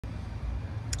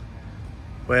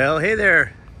Well, hey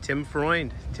there, Tim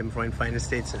Freund Fine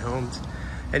Estates and Homes,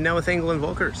 and now with Engel and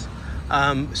Volkers.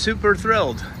 Super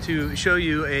thrilled to show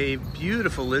you a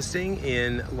beautiful listing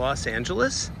in Los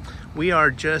Angeles. We are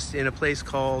just in a place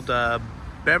called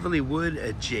Beverlywood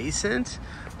adjacent,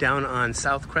 down on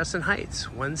South Crescent Heights,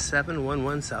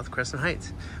 1711 South Crescent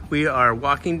Heights. We are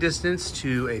walking distance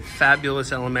to a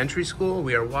fabulous elementary school.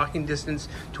 We are walking distance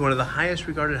to one of the highest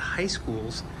regarded high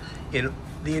schools in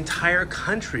the entire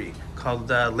country, called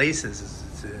LACES.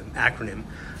 It's an acronym.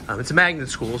 It's a magnet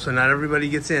school, so not everybody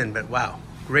gets in, but wow,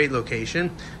 great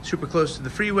location. Super close to the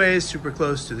freeways, super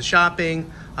close to the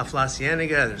shopping, off La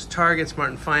Cienega. There's Target,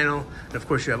 Smart & Final, and of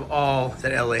course you have all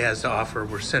that LA has to offer.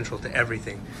 We're central to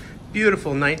everything.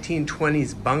 Beautiful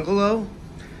 1920s bungalow.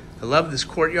 I love this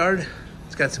courtyard.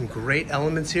 It's got some great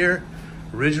elements here.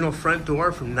 Original front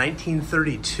door from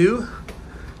 1932.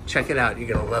 Check it out,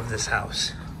 you're gonna love this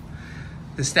house.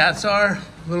 The stats are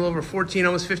a little over 14,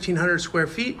 almost 1,500 square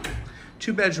feet.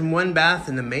 2 bedroom, 1 bath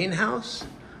in the main house.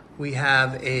 We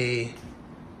have a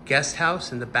guest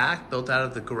house in the back built out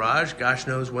of the garage. Gosh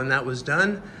knows when that was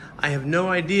done. I have no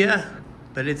idea,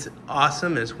 but it's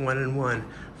awesome. It's 1-in-1.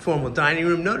 Formal dining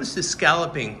room. Notice this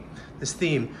scalloping, this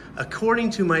theme. According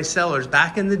to my sellers,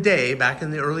 back in the day, back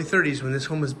in the early 30s when this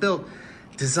home was built,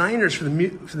 designers for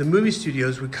the movie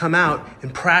studios would come out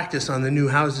and practice on the new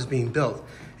houses being built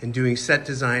and doing set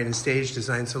design and stage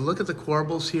design. So look at the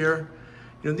corbels here.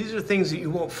 You know, these are things that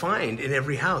you won't find in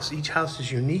every house. Each house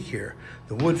is unique here.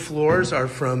 The wood floors are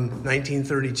from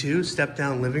 1932, step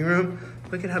down living room.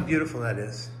 Look at how beautiful that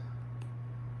is.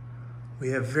 We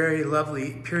have very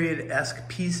lovely period-esque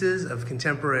pieces of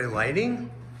contemporary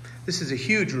lighting. This is a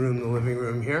huge room, the living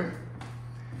room here.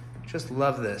 Just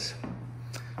love this.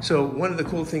 So one of the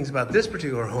cool things about this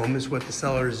particular home is what the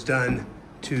seller has done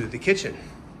to the kitchen.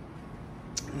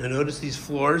 Now notice these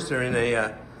floors, they're in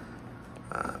a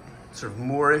sort of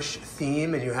Moorish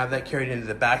theme, and you have that carried into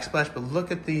the backsplash, but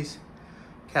look at these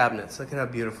cabinets. Look at how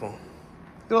beautiful. Look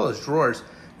at all those drawers.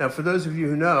 Now for those of you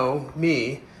who know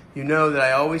me, you know that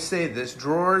I always say this,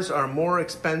 drawers are more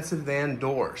expensive than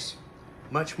doors.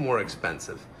 Much more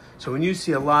expensive. So when you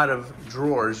see a lot of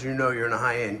drawers, you know you're in a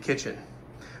high-end kitchen.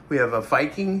 We have a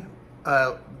Viking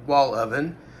wall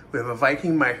oven. We have a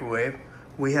Viking microwave.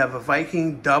 We have a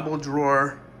Viking double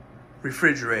drawer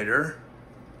refrigerator,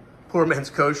 poor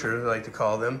man's kosher, they like to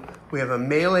call them. We have a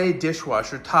Melee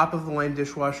dishwasher, top of the line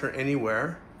dishwasher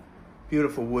anywhere.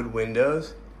 Beautiful wood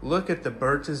windows. Look at the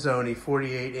Bertazzoni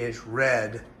 48-inch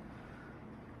red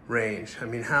range. I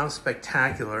mean, how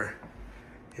spectacular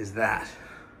is that?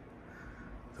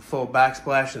 The full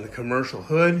backsplash and the commercial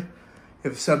hood. You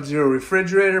have a Sub-Zero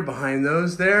refrigerator behind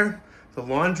those there. The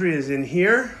laundry is in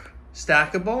here,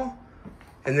 stackable.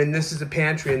 And then this is the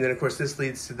pantry, and then of course this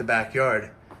leads to the backyard.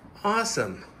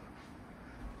 Awesome.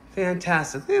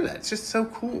 Fantastic. Look at that. It's just so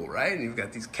cool, right? And you've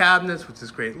got these cabinets with this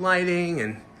great lighting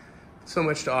and so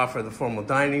much to offer. The formal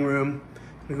dining room.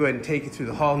 I'm going to go ahead and take you through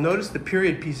the hall. Notice the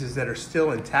period pieces that are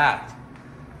still intact,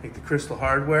 like the crystal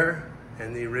hardware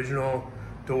and the original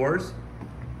doors.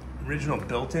 Original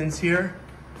built-ins here.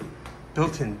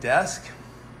 Built-in desk.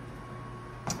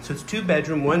 So it's 2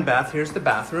 bedroom, 1 bath. Here's the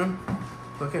bathroom.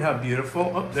 Look at how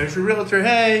beautiful. Oh, there's your realtor.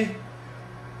 Hey!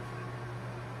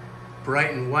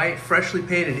 Bright and white, freshly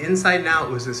painted inside and out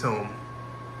was this home.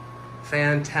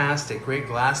 Fantastic. Great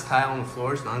glass tile on the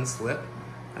floors, non-slip.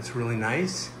 That's really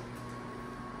nice.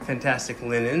 Fantastic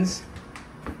linens.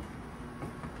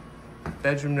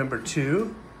 Bedroom number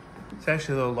 2. It's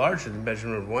actually a little larger than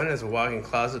bedroom number 1. It has a walk-in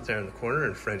closet there in the corner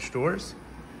and French doors.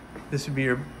 This would be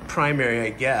your primary, I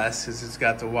guess, because it's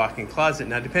got the walk-in closet.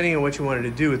 Now, depending on what you wanted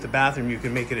to do with the bathroom, you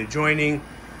can make it adjoining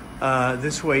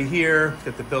this way here.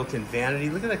 Got the built-in vanity.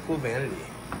 Look at that cool vanity.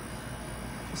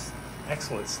 Just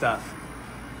excellent stuff.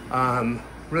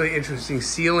 Really interesting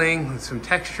ceiling with some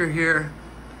texture here.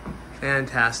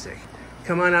 Fantastic.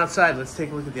 Come on outside. Let's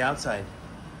take a look at the outside.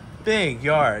 Big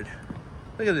yard.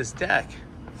 Look at this deck.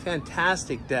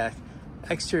 Fantastic deck.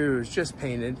 Exterior is just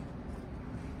painted.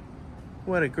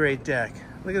 What a great deck.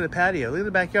 Look at the patio. Look at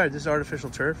the backyard. This is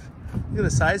artificial turf. Look at the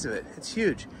size of it. It's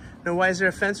huge. Now, why is there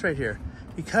a fence right here?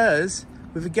 Because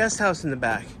we have a guest house in the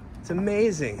back. It's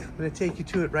amazing. I'm going to take you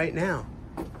to it right now.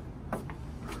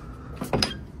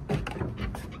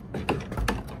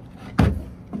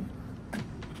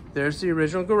 There's the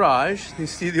original garage. You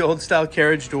see the old style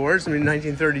carriage doors. I mean,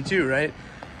 1932, right?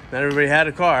 Not everybody had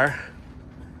a car.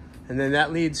 And then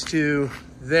that leads to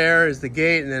there is the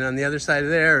gate, and then on the other side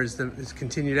of there is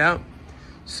continued out.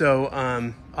 So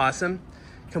awesome.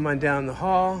 Come on down the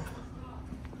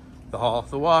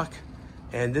walk,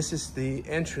 and this is the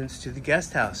entrance to the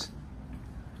guest house.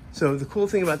 So the cool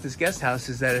thing about this guest house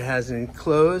is that it has an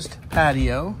enclosed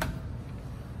patio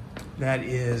that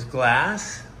is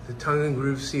glass, the tongue and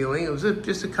groove ceiling. It was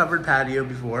just a covered patio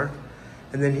before.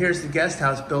 And then here's the guest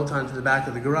house built onto the back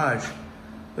of the garage.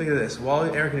 Look at this, wall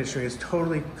air conditioning is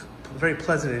totally, very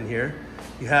pleasant in here.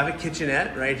 You have a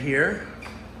kitchenette right here,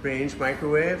 range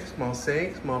microwave, small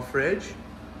sink, small fridge,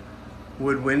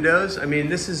 wood windows. I mean,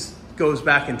 this goes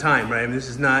back in time, right? I mean, this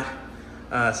is not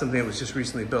something that was just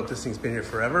recently built. This thing's been here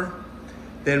forever.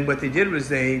 Then what they did was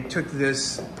they took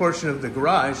this portion of the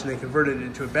garage and they converted it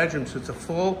into a bedroom. So it's a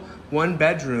full 1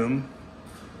 bedroom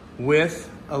with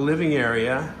a living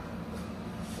area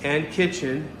and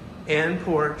kitchen and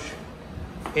porch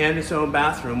and its own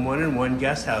bathroom, 1-in-1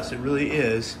 guest house. It really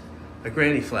is a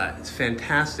granny flat. It's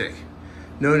fantastic.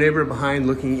 No neighbor behind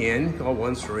looking in. All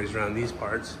 1-stories around these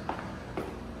parts.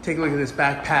 Take a look at this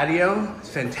back patio. It's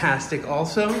fantastic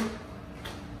also.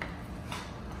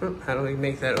 Oh, how do we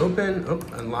make that open? Oh,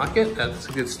 unlock it. That's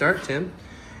a good start, Tim.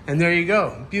 And there you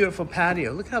go. Beautiful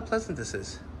patio. Look how pleasant this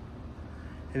is.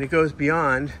 And it goes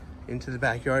beyond into the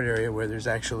backyard area where there's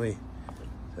actually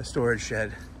a storage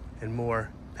shed and more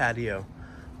patio.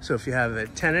 So if you have a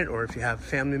tenant or if you have a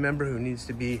family member who needs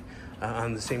to be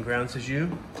on the same grounds as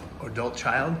you, or adult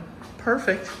child,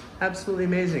 perfect, absolutely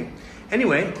amazing.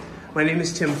 Anyway, my name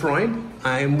is Tim Freund.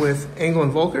 I'm with Engel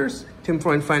 & Volkers, Tim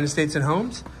Freund Fine Estates and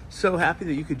Homes. So happy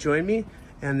that you could join me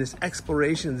on this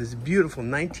exploration of this beautiful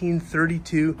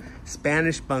 1932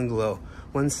 Spanish bungalow,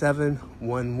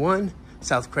 1711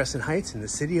 South Crescent Heights in the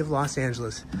city of Los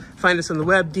Angeles. Find us on the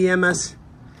web, DM us,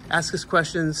 ask us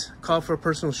questions, call for a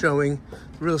personal showing.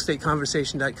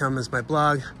 realestateconversation.com is my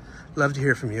blog. Love to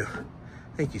hear from you.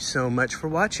 Thank you so much for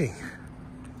watching.